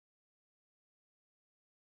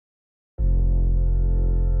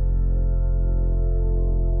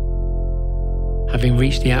Having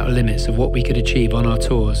reached the outer limits of what we could achieve on our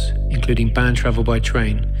tours, including banned travel by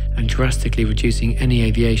train and drastically reducing any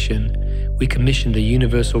aviation, we commissioned a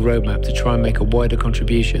universal roadmap to try and make a wider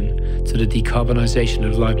contribution to the decarbonisation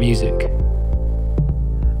of live music.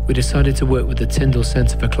 We decided to work with the Tyndall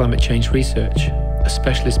Centre for Climate Change Research, a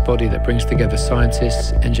specialist body that brings together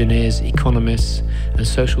scientists, engineers, economists, and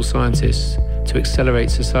social scientists to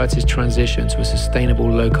accelerate society's transition to a sustainable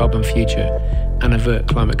low-carbon future and avert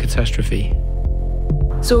climate catastrophe.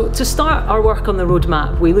 So to start our work on the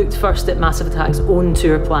roadmap, we looked first at Massive Attack's own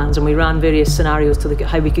tour plans, and we ran various scenarios to look at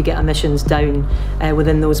how we could get emissions down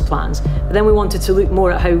within those plans. But then we wanted to look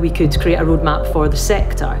more at how we could create a roadmap for the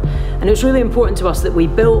sector. And it was really important to us that we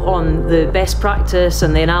built on the best practice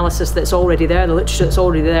and the analysis that's already there, the literature that's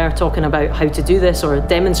already there talking about how to do this or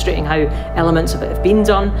demonstrating how elements of it have been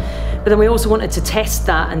done. But then we also wanted to test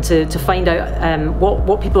that and to find out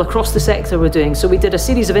what people across the sector were doing. So we did a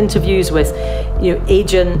series of interviews with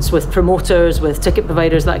agents, with promoters, with ticket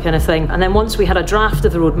providers, that kind of thing. And then once we had a draft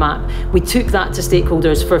of the roadmap, we took that to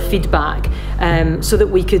stakeholders for feedback so that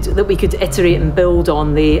we could iterate and build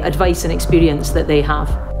on the advice and experience that they have.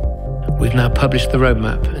 We've now published the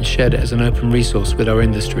roadmap and shared it as an open resource with our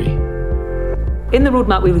industry. In the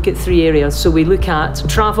roadmap, we look at 3 areas. So we look at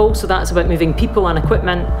travel, so that's about moving people and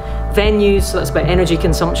equipment, venues, so that's about energy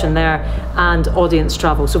consumption there, and audience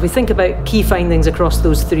travel. So if we think about key findings across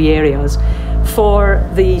those 3 areas, for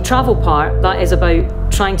the travel part, that is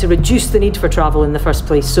about trying to reduce the need for travel in the first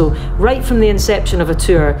place. So right from the inception of a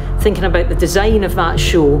tour, thinking about the design of that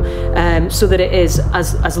show so that it is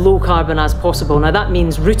as low carbon as possible. Now that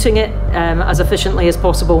means routing it as efficiently as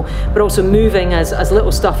possible, but also moving as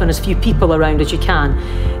little stuff and as few people around as you can.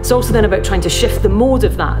 It's also then about trying to shift the mode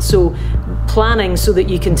of that. So planning so that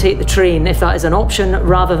you can take the train if that is an option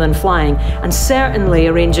rather than flying, and certainly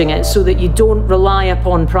arranging it so that you don't rely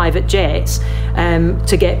upon private jets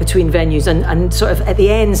to get between venues and sort of at the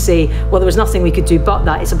end say, well, there was nothing we could do but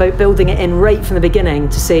that. It's about building it in right from the beginning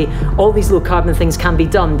to say all these low carbon things can be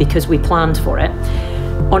done because we planned for it.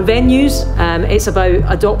 On venues, it's about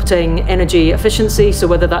adopting energy efficiency, so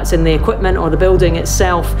whether that's in the equipment or the building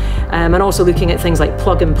itself, and also looking at things like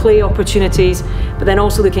plug and play opportunities, but then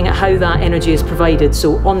also looking at how that energy is provided,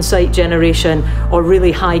 so on-site generation or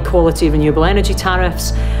really high quality renewable energy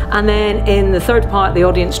tariffs. And then in the third part, the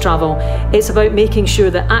audience travel, it's about making sure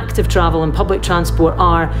that active travel and public transport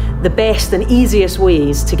are the best and easiest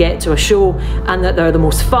ways to get to a show, and that they're the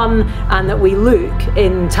most fun, and that we look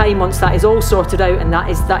in time once that is all sorted out, and that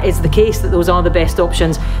is the case, that those are the best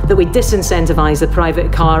options, that we disincentivise the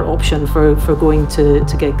private car option for going to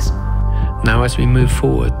gigs. Now, as we move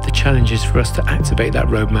forward, the challenge is for us to activate that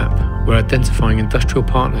roadmap. We're identifying industrial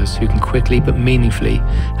partners who can quickly but meaningfully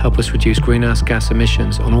help us reduce greenhouse gas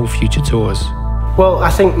emissions on all future tours. Well,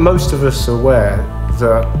 I think most of us are aware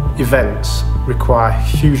that events require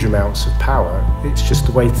huge amounts of power. It's just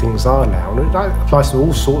the way things are now, and it applies to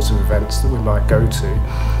all sorts of events that we might go to.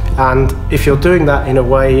 And if you're doing that in a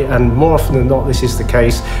way, and more often than not this is the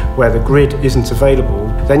case, where the grid isn't available,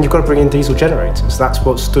 then you've got to bring in diesel generators. That's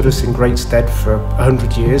what stood us in great stead for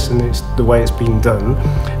 100 years, and it's the way it's been done.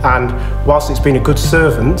 And whilst it's been a good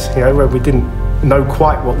servant, where we didn't know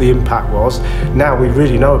quite what the impact was, now we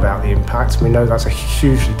really know about the impact, and we know that's a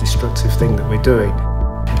hugely destructive thing that we're doing.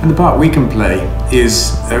 And the part we can play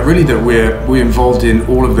is really that we're involved in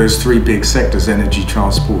all of those 3 big sectors: energy,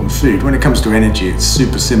 transport and food. When it comes to energy, it's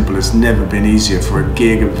super simple. It's never been easier for a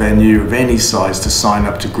gig, a venue of any size to sign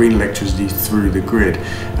up to green electricity through the grid.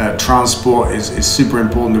 Transport is super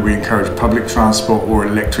important, that we encourage public transport or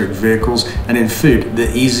electric vehicles. And in food,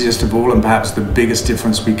 the easiest of all and perhaps the biggest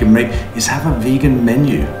difference we can make is have a vegan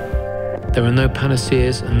menu. There are no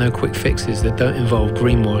panaceas and no quick fixes that don't involve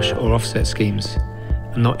greenwash or offset schemes.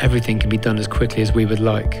 And not everything can be done as quickly as we would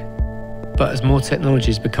like. But as more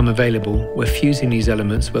technologies become available, we're fusing these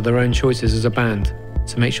elements with our own choices as a band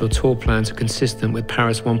to make sure tour plans are consistent with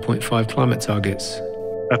Paris 1.5 climate targets.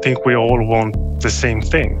 I think we all want the same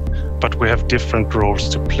thing, but we have different roles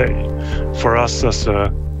to play. For us as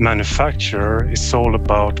a manufacturer, it's all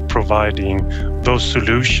about providing those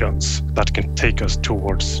solutions that can take us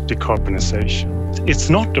towards decarbonization. It's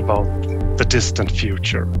not about the distant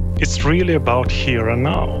future. It's really about here and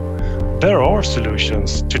now. There are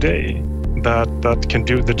solutions today that can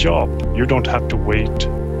do the job. You don't have to wait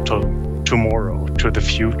till tomorrow, to the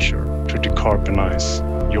future, to decarbonize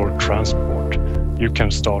your transport. You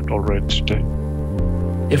can start already today.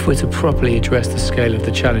 If we're to properly address the scale of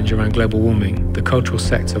the challenge around global warming, the cultural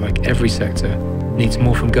sector, like every sector, needs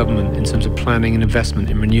more from government in terms of planning and investment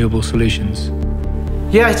in renewable solutions.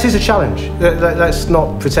 Yeah, it is a challenge. Let's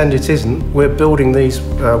not pretend it isn't. We're building these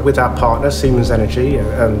with our partner, Siemens Energy,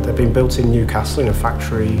 and they've been built in Newcastle in a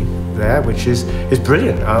factory there, which is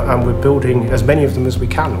brilliant. And we're building as many of them as we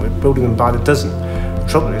can. We're building them by the dozen. The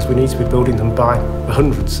trouble is we need to be building them by the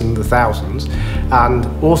hundreds and the thousands. And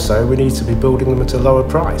also we need to be building them at a lower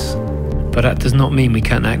price. But that does not mean we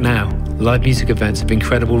can't act now. Live music events have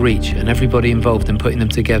incredible reach, and everybody involved in putting them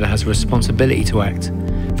together has a responsibility to act.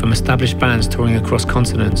 From established bands touring across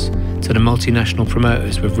continents to the multinational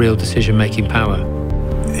promoters with real decision-making power.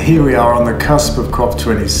 Here we are on the cusp of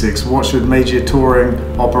COP26. What should major touring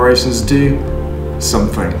operations do?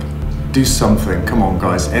 Something. Do something. Come on,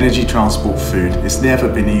 guys. Energy, transport, food. It's never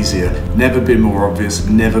been easier, never been more obvious,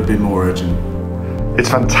 never been more urgent. It's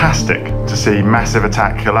fantastic to see Massive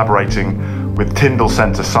Attack collaborating with Tyndall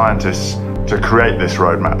Centre scientists to create this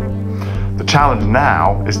roadmap. The challenge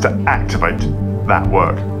now is to activate that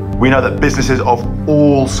work. We know that businesses of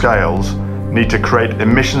all scales need to create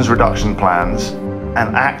emissions reduction plans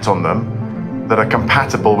and act on them that are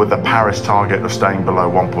compatible with the Paris target of staying below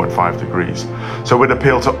 1.5 degrees. So we'd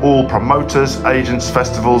appeal to all promoters, agents,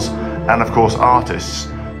 festivals, and of course artists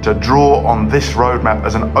to draw on this roadmap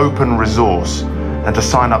as an open resource and to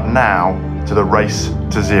sign up now to the race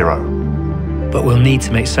to zero. But we'll need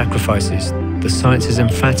to make sacrifices. The science is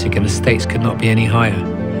emphatic and the stakes could not be any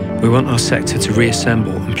higher. We want our sector to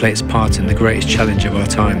reassemble and play its part in the greatest challenge of our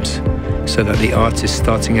times, so that the artists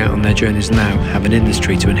starting out on their journeys now have an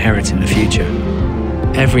industry to inherit in the future.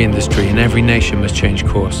 Every industry and every nation must change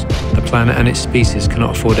course. The planet and its species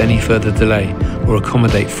cannot afford any further delay or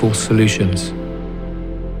accommodate false solutions.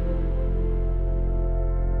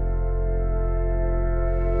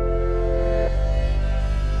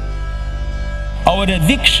 Our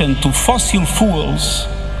addiction to fossil fuels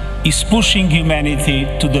is pushing humanity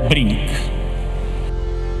to the brink.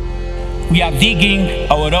 We are digging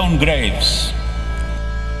our own graves.